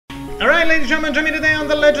Alright, ladies and gentlemen, join me today on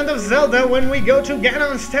The Legend of Zelda when we go to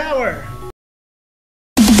Ganon's Tower.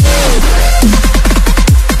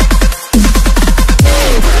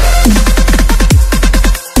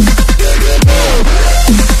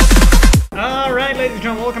 Alright, ladies and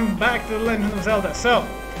gentlemen, welcome back to The Legend of Zelda. So,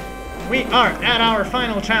 we are at our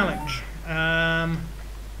final challenge.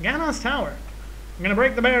 Ganon's Tower. I'm gonna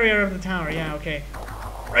break the barrier of the tower, yeah, okay.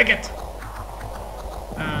 Break it!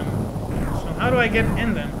 So how do I get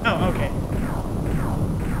in then? Oh, okay.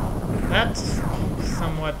 That's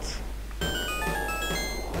somewhat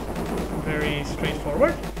very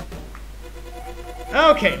straightforward.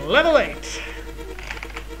 Okay, level 8.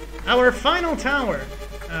 Our final tower.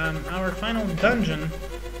 Our final dungeon,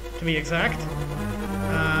 to be exact.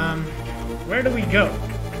 Where do we go?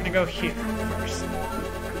 I'm gonna go here first.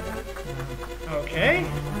 Okay.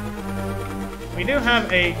 We do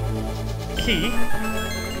have a key,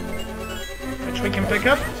 which we can pick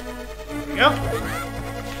up. There we go.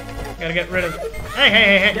 Gotta get rid of... Hey,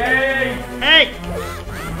 hey, hey, hey! Hey!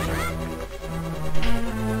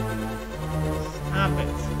 Stop it.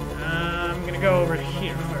 I'm gonna go over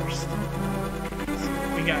here first. Let's see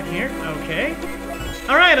what we got here. Okay.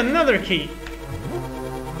 Alright, another key.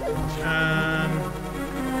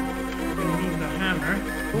 We need the hammer,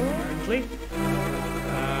 apparently.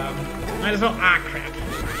 Might as well... Ah, crap.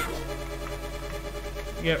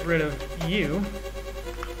 Get rid of you.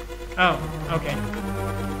 Oh, okay.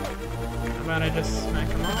 How about I just smack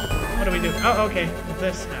them all? What do we do? Oh, okay.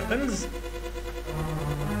 This happens.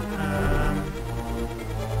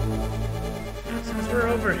 Since we're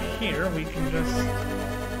over here, we can just...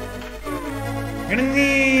 We're gonna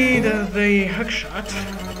need the hookshot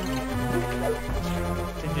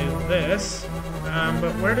to do this.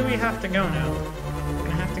 But where do we have to go now? We're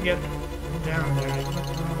gonna have to get down there, I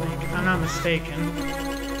think, if I'm not mistaken.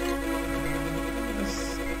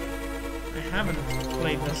 I haven't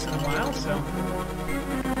played this in a while, so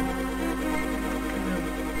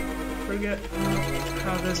forget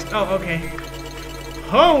how this... Oh, okay.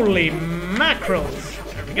 Holy mackerels!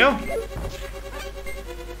 There we go.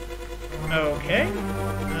 Okay.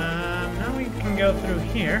 Now we can go through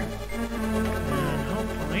here, and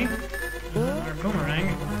hopefully our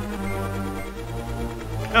boomerang...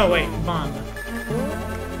 Oh wait, bomb.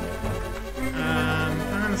 If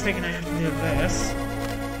I'm not mistaken, I have to do this.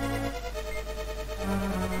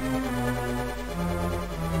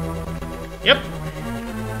 Yep.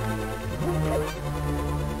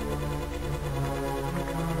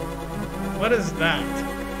 What is that?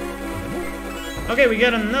 Okay, we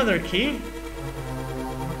got another key.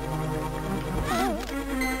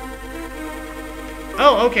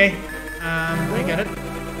 Oh, okay. I get it.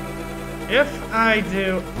 If I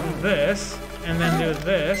do this, and then do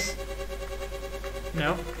this...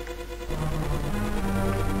 No.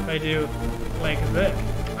 If I do like this...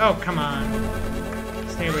 Oh, come on.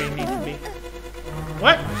 Stay where you need to be.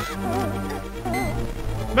 What?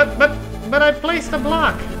 But I placed a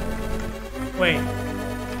block. Wait.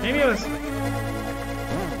 Maybe it was...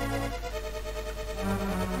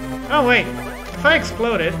 Oh, wait. If I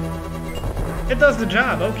explode it, it does the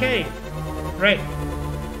job. Okay. Right.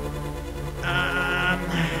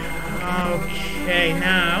 Okay,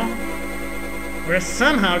 now... We're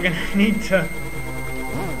somehow gonna need to...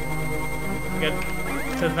 get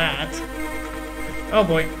to that. Oh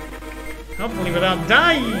boy. Hopefully without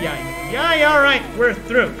dying. Alright, we're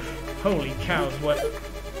through. Holy cows, what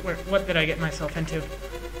did I get myself into?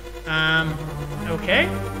 Okay.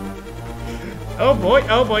 Oh boy,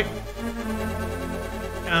 oh boy.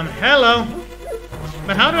 Hello.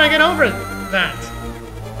 But how do I get over that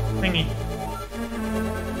thingy?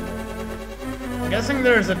 I'm guessing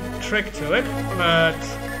there's a trick to it, but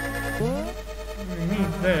I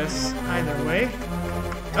need this either way.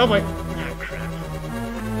 Oh boy. Ah, crap.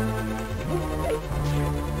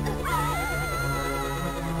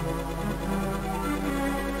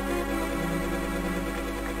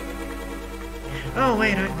 Oh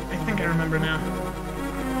wait, I think I remember now.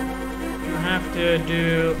 You have to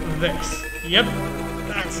do this. Yep,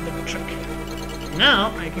 that's the trick.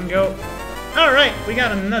 Now I can go... Alright, we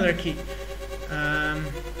got another key. We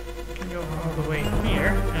can go all the way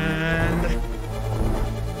here, and...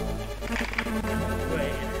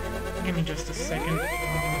 Wait, give me just a second. I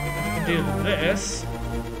have to do this.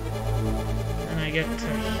 And I get to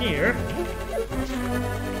here.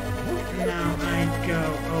 Now I go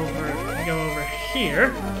over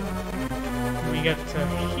here. We get to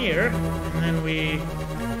here, and then we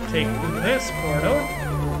take this portal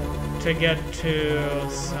to get to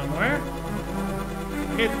somewhere.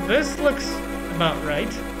 Okay, this looks about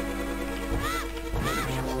right.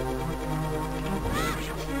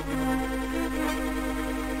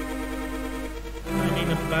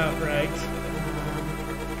 about right.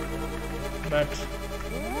 But...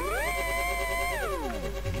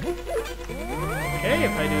 okay,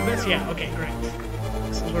 if I do this, yeah, okay, great.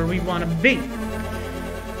 This is where we want to be.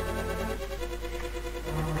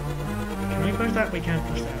 Can we push that? We can't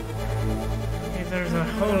push that. Okay, there's a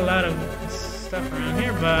whole lot of stuff around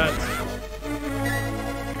here, but...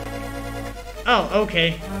 oh,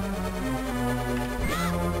 okay.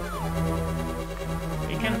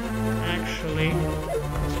 We can actually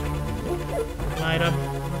light up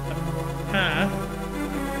the path,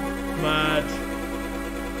 but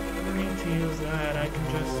I need to use that. I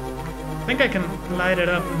can just... I think I can light it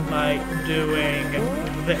up by doing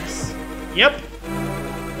this. Yep!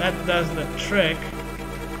 That does the trick.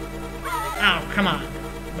 Ow, come on.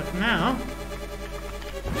 But now,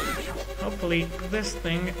 hopefully this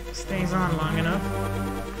thing stays on long enough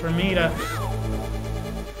for me to...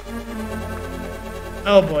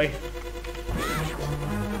 oh boy.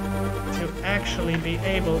 To actually be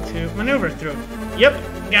able to maneuver through. Yep,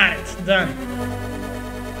 got it, done.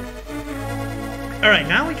 Alright,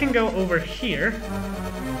 now we can go over here.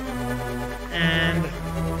 And...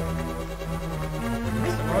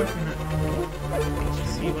 so we're gonna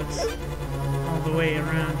see what's all the way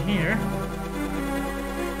around here.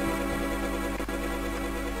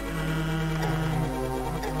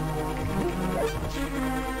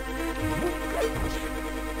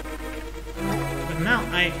 But now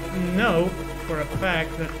I know for a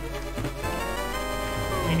fact that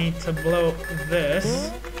we need to blow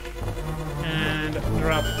this and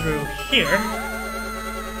drop through here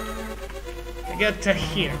to get to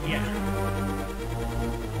here, yeah.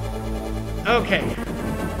 Okay,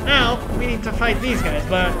 now we need to fight these guys,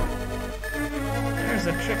 but there's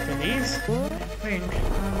a trick to these. I think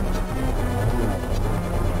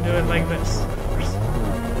do it like this first.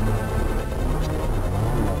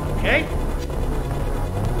 Okay.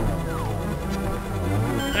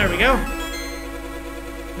 There we go.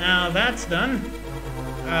 Now that's done.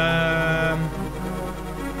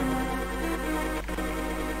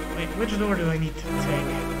 Wait, which door do I need to take?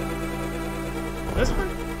 This one?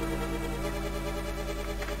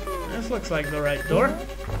 This looks like the right door.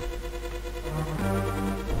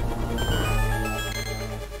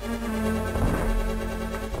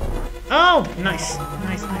 Oh! Nice!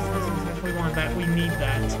 Nice, nice, nice. We want that. We need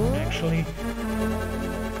that, actually.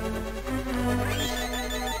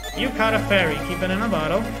 You caught a fairy. Keep it in a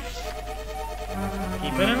bottle.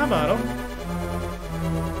 Keep it in a bottle.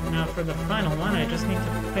 Now for the final one, I just need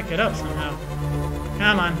to pick it up somehow.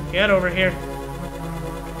 Come on, get over here.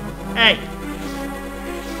 Hey!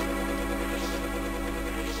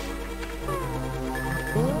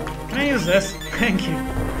 Can I use this? Thank you.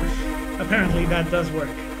 Apparently that does work.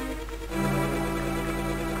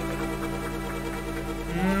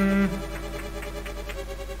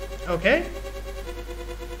 Okay.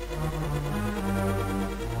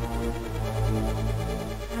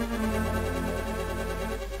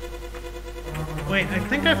 Wait, I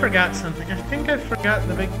think I forgot something. I think I forgot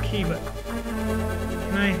the big key, but...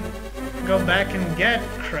 can I go back and get...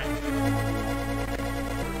 crap.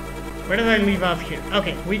 Where did I leave off here?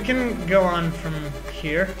 Okay, we can go on from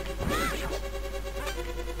here. I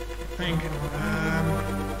think.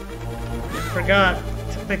 I forgot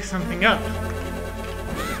to pick something up.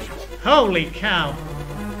 Holy cow!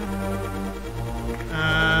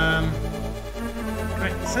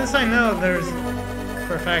 Right, since I know there's...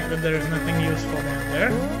 for a fact that there's nothing useful down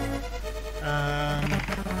there.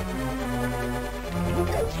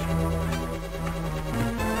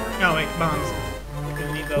 Oh wait, bombs.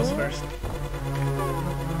 Gonna need those first.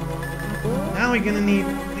 Now we're gonna need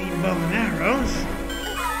the bow and arrows.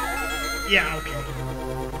 Yeah, okay.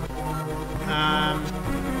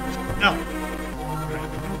 Oh.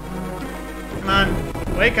 Right. Come on,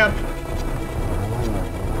 wake up.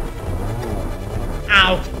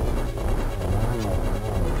 Ow.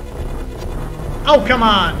 Oh, come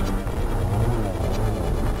on!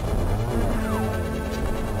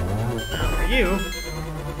 Now for you,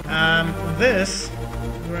 this,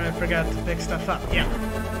 where I forgot to pick stuff up. Yeah,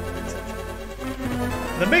 that's it.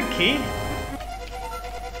 The big key,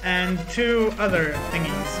 and 2 other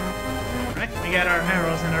thingies. Right, we got our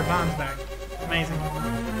arrows and our bombs back. Amazing.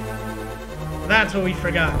 That's what we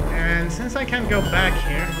forgot. And since I can't go back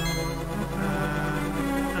here,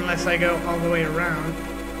 unless I go all the way around,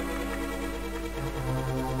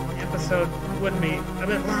 episode would be a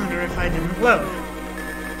bit longer if I didn't load.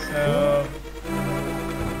 So...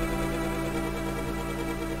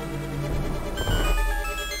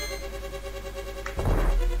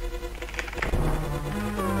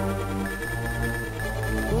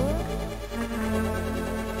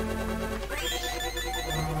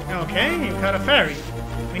 Okay, you caught a fairy.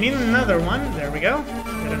 We need another one. There we go.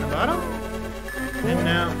 Get in a bottle. And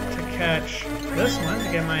now to catch this one to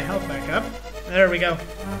get my health back up. There we go.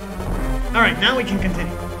 Alright, now we can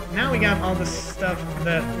continue. Now we got all the stuff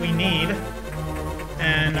that we need.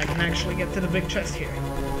 And I can actually get to the big chest here.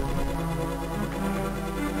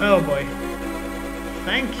 Oh boy.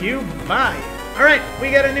 Thank you. Bye. Alright, we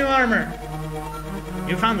got a new armor.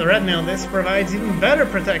 You found the red mail. This provides even better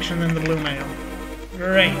protection than the blue mail.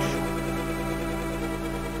 Great.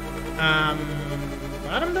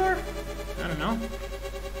 Bottom door? I don't know.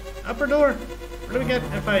 Upper door? What do we get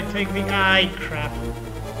if I take the... crap.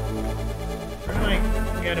 Where do I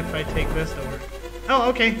get if I take this door? Oh,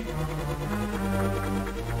 okay.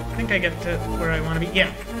 I think I get to where I want to be.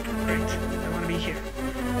 Yeah. Great. I want to be here.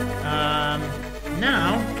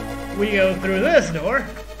 Now, we go through this door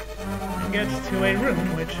and get to a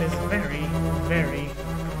room which is very, very...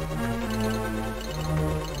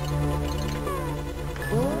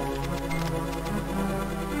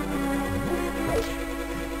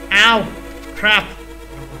 Ow! Crap!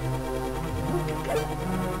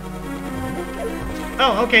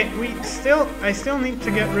 Oh, okay, I still need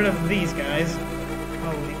to get rid of these guys.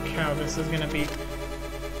 Holy cow, this is gonna be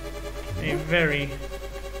a very...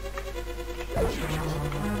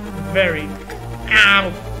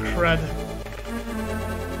 Ow! Crud.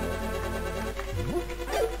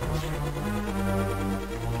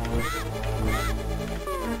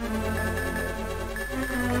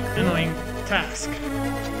 Annoying task.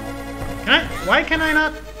 Why can I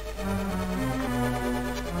not?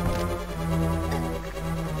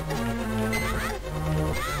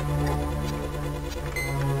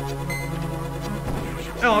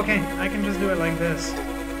 Oh, okay. I can just do it like this.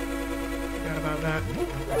 Forgot about that.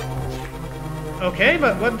 Okay,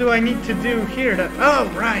 but what do I need to do here to... Oh,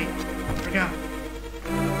 right! Forgot.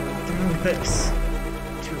 To move this.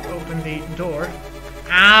 To open the door.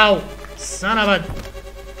 Ow! Son of a...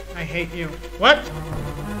 I hate you. What?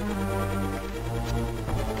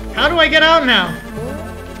 How do I get out now?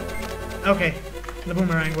 Okay. The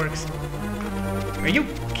boomerang works. Are you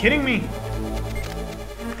kidding me?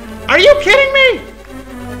 Are you kidding me?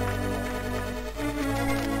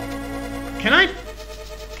 Can I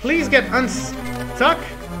please get unstuck?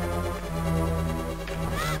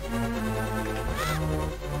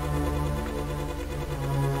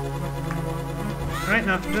 Alright,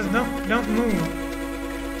 now, just don't move.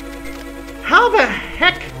 How the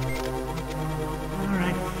heck?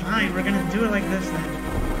 Alright, fine, we're gonna do it like this then.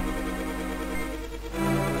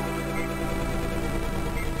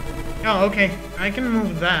 Oh, okay, I can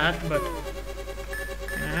move that, but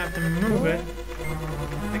I'm gonna have to move it.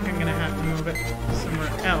 I think I'm gonna have to move it somewhere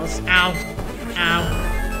else. Ow!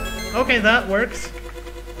 Ow! Okay, that works.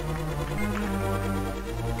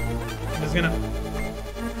 I'm just gonna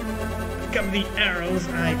pick up the arrows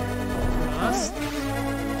I lost.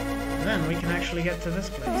 And then we can actually get to this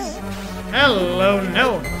place. Hello,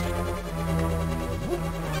 no!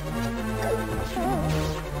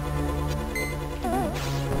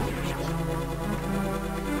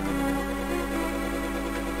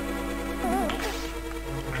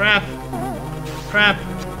 Crap. Crap.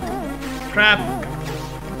 Crap.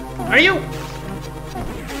 Are you?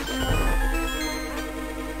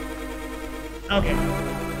 Okay.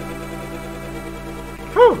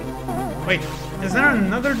 Whew! Wait, is there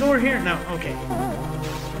another door here? No, okay.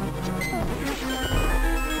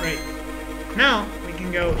 Right. Now, we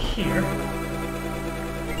can go here.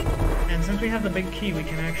 And since we have the big key, we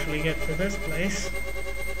can actually get to this place.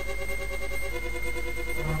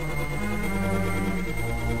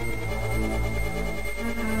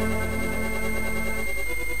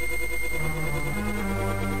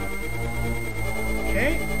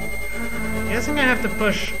 I think I have to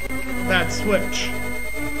push that switch.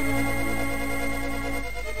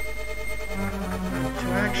 To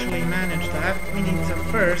actually manage that, we need to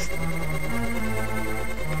first...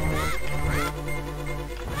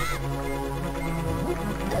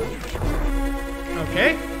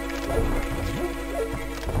 Okay.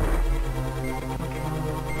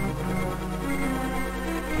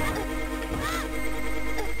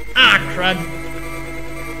 Ah, crud.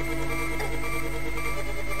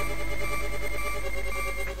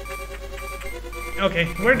 Okay,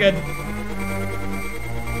 we're good.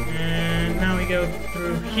 And now we go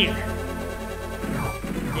through here.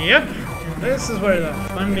 Yep, and this is where the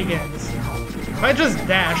fun begins. If I just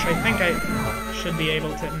dash, I think I should be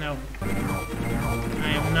able to... No.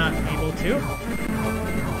 I am not able to.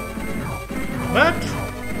 But...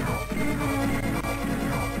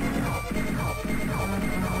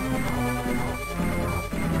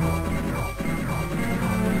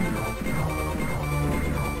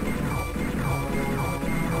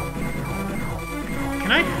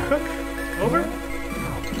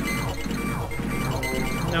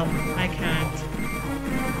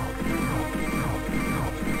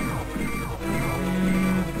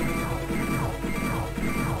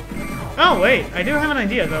 Oh, wait. I do have an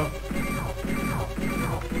idea, though.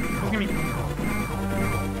 Look at me.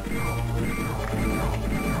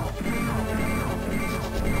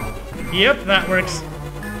 Yep, that works.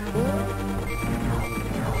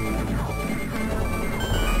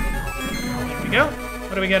 Here we go.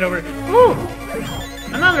 What do we get over? Ooh!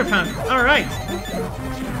 Another fountain. Alright.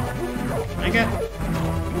 I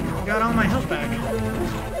got all my health back.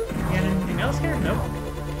 Get anything else here? Nope.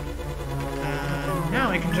 Now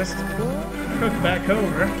I can just hook back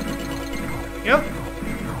over. Yep.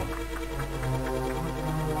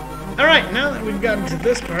 Alright, now that we've gotten to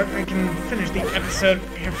this part, I can finish the episode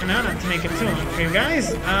here for now, not to make it too long for you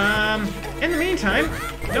guys. In the meantime,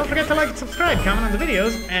 don't forget to like and subscribe, comment on the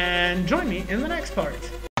videos, and join me in the next part.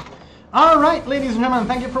 Alright, ladies and gentlemen,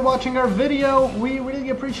 thank you for watching our video. We really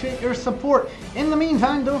appreciate your support. In the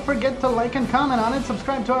meantime, don't forget to like and comment on it,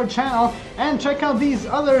 subscribe to our channel, and check out these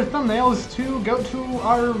other thumbnails to go to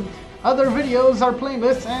our other videos, our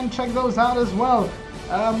playlists, and check those out as well.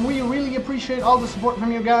 We really appreciate all the support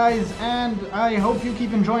from you guys, and I hope you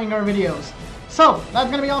keep enjoying our videos. So, that's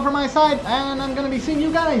going to be all from my side, and I'm going to be seeing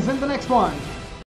you guys in the next one.